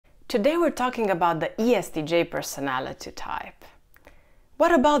Today we're talking about the Estj personality type.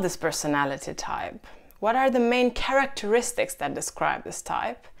 What about this personality type? What are the main characteristics that describe this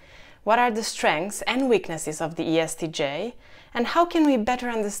type? What are the strengths and weaknesses of the Estj? And how can we better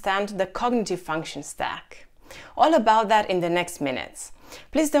understand the cognitive function stack? All about that in the next minutes.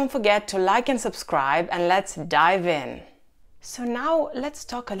 Please don't forget to like and subscribe, and let's dive in. So now let's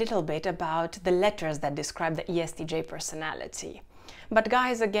talk a little bit about the letters that describe the Estj personality. But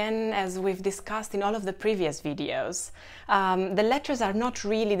guys, again, as we've discussed in all of the previous videos, the letters are not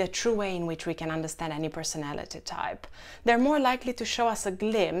really the true way in which we can understand any personality type. They're more likely to show us a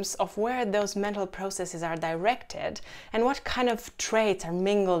glimpse of where those mental processes are directed and what kind of traits are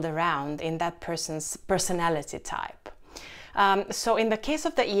mingled around in that person's personality type. So in the case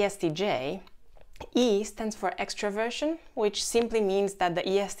of the Estj, E stands for extraversion, which simply means that the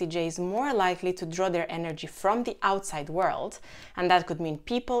Estj is more likely to draw their energy from the outside world, and that could mean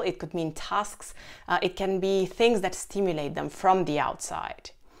people, it could mean tasks, it can be things that stimulate them from the outside.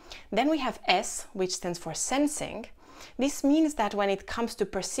 Then we have S, which stands for sensing. This means that when it comes to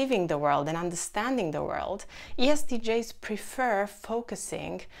perceiving the world and understanding the world, Estjs prefer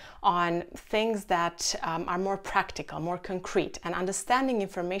focusing on things that are more practical, more concrete, and understanding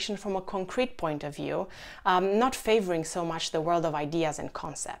information from a concrete point of view, not favoring so much the world of ideas and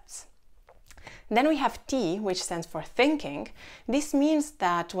concepts. Then we have T, which stands for thinking. This means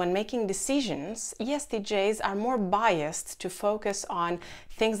that when making decisions, Estjs are more biased to focus on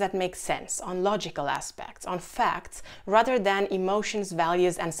things that make sense, on logical aspects, on facts, rather than emotions,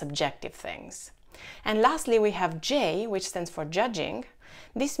 values, and subjective things. And lastly, we have J, which stands for judging.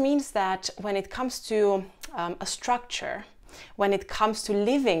 This means that when it comes to a structure, when it comes to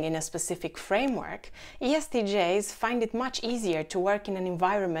living in a specific framework, Estjs find it much easier to work in an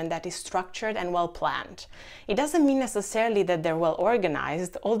environment that is structured and well planned. It doesn't mean necessarily that they're well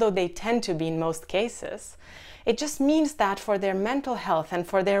organized, although they tend to be in most cases. It just means that for their mental health and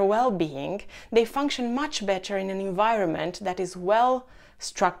for their well-being, they function much better in an environment that is well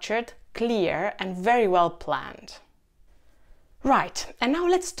structured, clear, and very well planned. Right, and now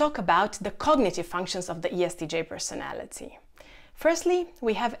let's talk about the cognitive functions of the Estj personality. Firstly,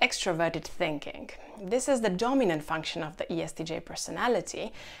 we have extraverted thinking. This is the dominant function of the Estj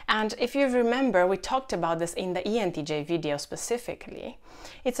personality, and if you remember, we talked about this in the ENTJ video specifically.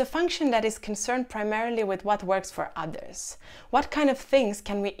 It's a function that is concerned primarily with what works for others. What kind of things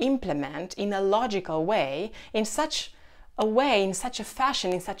can we implement in a logical way, in such a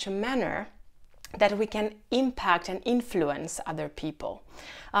fashion, in such a manner that we can impact and influence other people.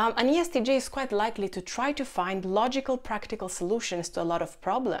 An Estj is quite likely to try to find logical, practical solutions to a lot of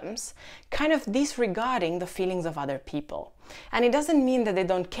problems, kind of disregarding the feelings of other people. And it doesn't mean that they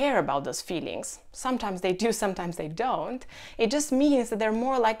don't care about those feelings. Sometimes they do, sometimes they don't. It just means that they're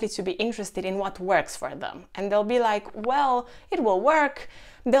more likely to be interested in what works for them. And they'll be like, well, it will work,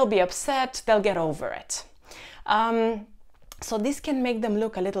 they'll be upset, they'll get over it. So this can make them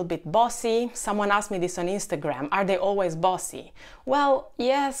look a little bit bossy. Someone asked me this on Instagram, are they always bossy? Well,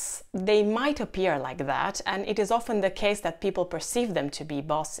 yes, they might appear like that, and it is often the case that people perceive them to be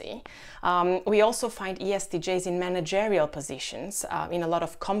bossy. We also find Estjs in managerial positions in a lot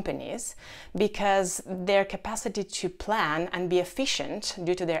of companies because their capacity to plan and be efficient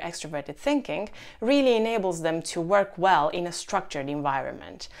due to their extroverted thinking really enables them to work well in a structured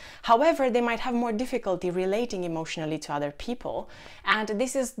environment. However, they might have more difficulty relating emotionally to other people, and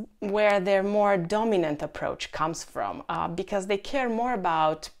this is where their more dominant approach comes from, because they care more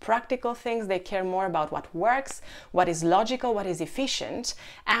about practical things, they care more about what works, what is logical, what is efficient,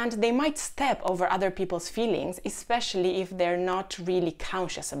 and they might step over other people's feelings, especially if they're not really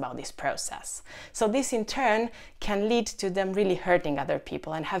conscious about this process. So this in turn can lead to them really hurting other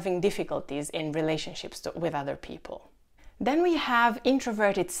people and having difficulties in relationships with other people. Then we have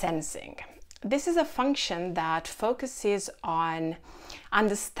introverted sensing. This is a function that focuses on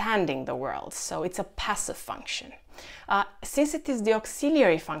understanding the world, so it's a passive function. Since it is the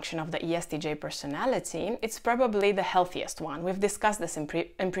auxiliary function of the Estj personality, it's probably the healthiest one. We've discussed this in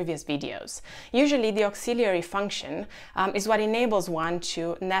previous videos. Usually the auxiliary function is what enables one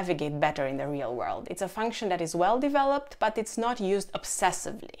to navigate better in the real world. It's a function that is well developed, but it's not used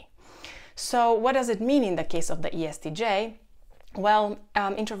obsessively. So what does it mean in the case of the Estj? Well,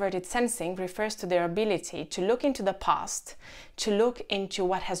 introverted sensing refers to their ability to look into the past, to look into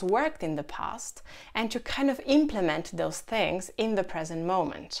what has worked in the past, and to kind of implement those things in the present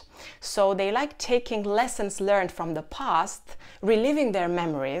moment. So they like taking lessons learned from the past, reliving their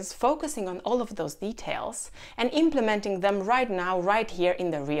memories, focusing on all of those details, and implementing them right now, right here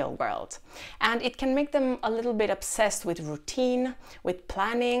in the real world. And it can make them a little bit obsessed with routine, with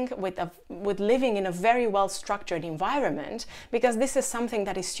planning, with living in a very well-structured environment, because this is something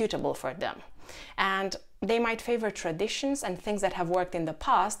that is suitable for them. And they might favor traditions and things that have worked in the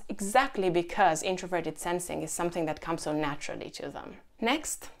past exactly because introverted sensing is something that comes so naturally to them.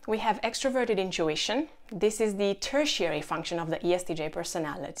 Next, we have extroverted intuition. This is the tertiary function of the ESTJ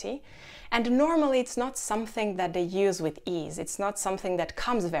personality. And normally it's not something that they use with ease. It's not something that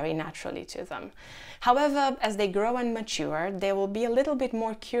comes very naturally to them. However, as they grow and mature, they will be a little bit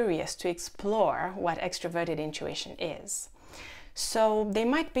more curious to explore what extroverted intuition is. So they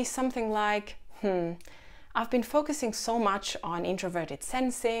might be something like, I've been focusing so much on introverted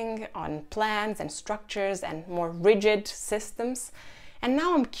sensing, on plans and structures and more rigid systems. And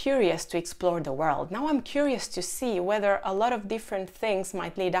now I'm curious to explore the world. Now I'm curious to see whether a lot of different things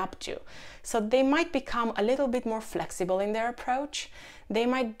might lead up to. So they might become a little bit more flexible in their approach. They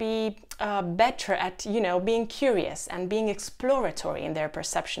might be better at, being curious and being exploratory in their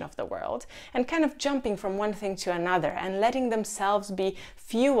perception of the world and kind of jumping from one thing to another and letting themselves be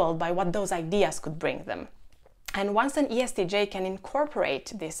fueled by what those ideas could bring them. And once an ESTJ can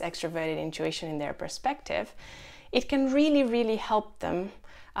incorporate this extroverted intuition in their perspective, it can really, really help them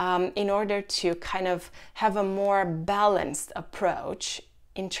in order to kind of have a more balanced approach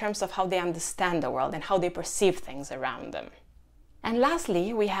in terms of how they understand the world and how they perceive things around them. And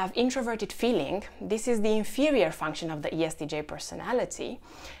lastly, we have introverted feeling. This is the inferior function of the ESTJ personality.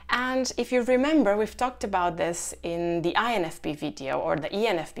 And if you remember, we've talked about this in the INFP video or the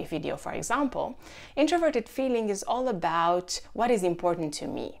ENFP video, for example. Introverted feeling is all about what is important to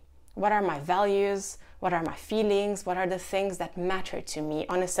me. What are my values? What are my feelings? What are the things that matter to me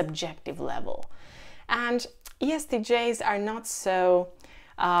on a subjective level? And ESTJs are not so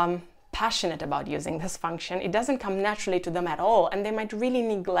passionate about using this function. It doesn't come naturally to them at all, and they might really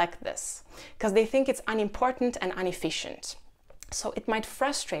neglect this because they think it's unimportant and inefficient. So it might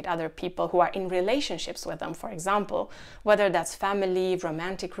frustrate other people who are in relationships with them, for example, whether that's family,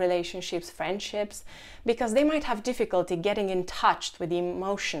 romantic relationships, friendships, because they might have difficulty getting in touch with the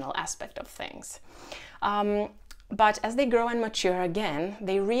emotional aspect of things. But as they grow and mature again,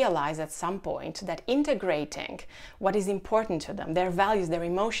 they realize at some point that integrating what is important to them, their values, their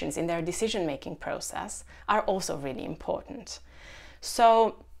emotions in their decision-making process are also really important.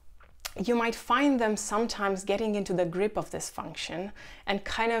 So you might find them sometimes getting into the grip of this function and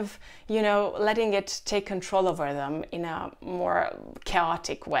kind of, letting it take control over them in a more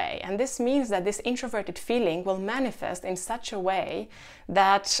chaotic way. And this means that this introverted feeling will manifest in such a way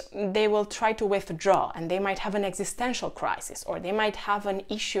that they will try to withdraw, and they might have an existential crisis, or they might have an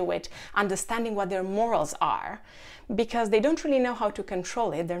issue with understanding what their morals are, because they don't really know how to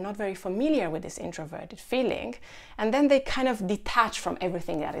control it. They're not very familiar with this introverted feeling, and then they kind of detach from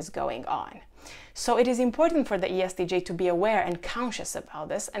everything that is going on. So it is important for the ESTJ to be aware and conscious about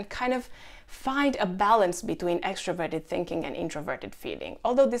this and kind of find a balance between extroverted thinking and introverted feeling.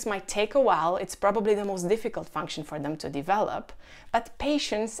 Although this might take a while, it's probably the most difficult function for them to develop, but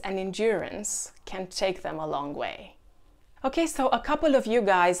patience and endurance can take them a long way. Okay, so a couple of you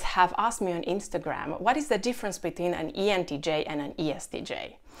guys have asked me on Instagram, what is the difference between an ENTJ and an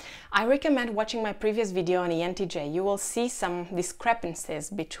ESTJ? I recommend watching my previous video on ENTJ. You will see some discrepancies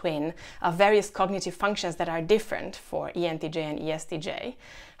between various cognitive functions that are different for ENTJ and ESTJ.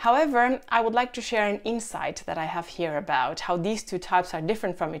 However, I would like to share an insight that I have here about how these two types are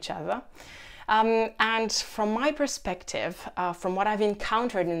different from each other. And from my perspective, from what I've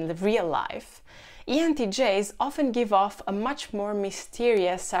encountered in the real life, ENTJs often give off a much more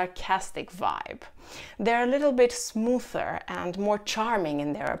mysterious, sarcastic vibe. They're a little bit smoother and more charming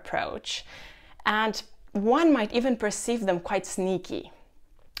in their approach, and one might even perceive them quite sneaky.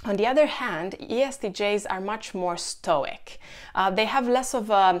 On the other hand, ESTJs are much more stoic. They have less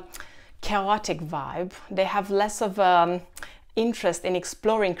of a chaotic vibe, they have less of a interest in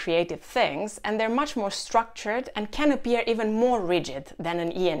exploring creative things, and they're much more structured and can appear even more rigid than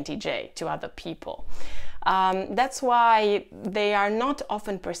an ENTJ to other people. That's why they are not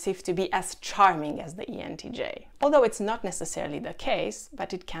often perceived to be as charming as the ENTJ, although it's not necessarily the case,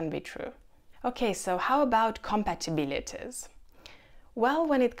 but it can be true. Okay, so how about compatibilities? Well,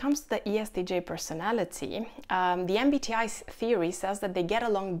 when it comes to the ESTJ personality, the MBTI theory says that they get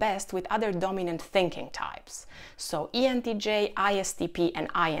along best with other dominant thinking types. So ENTJ, ISTP,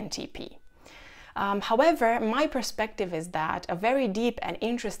 and INTP. However, my perspective is that a very deep and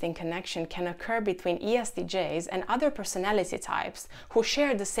interesting connection can occur between ESTJs and other personality types who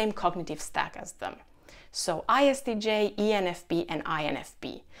share the same cognitive stack as them. So ISTJ, ENFP, and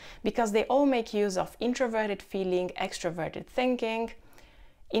INFP, because they all make use of introverted feeling, extroverted thinking,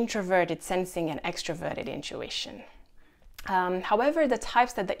 introverted sensing, and extroverted intuition. However, the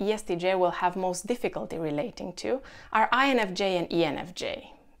types that the ESTJ will have most difficulty relating to are INFJ and ENFJ,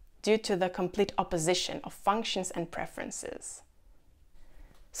 due to the complete opposition of functions and preferences.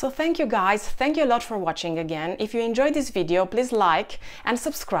 So thank you guys, thank you a lot for watching again. If you enjoyed this video, please like and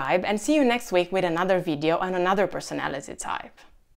subscribe, and see you next week with another video on another personality type.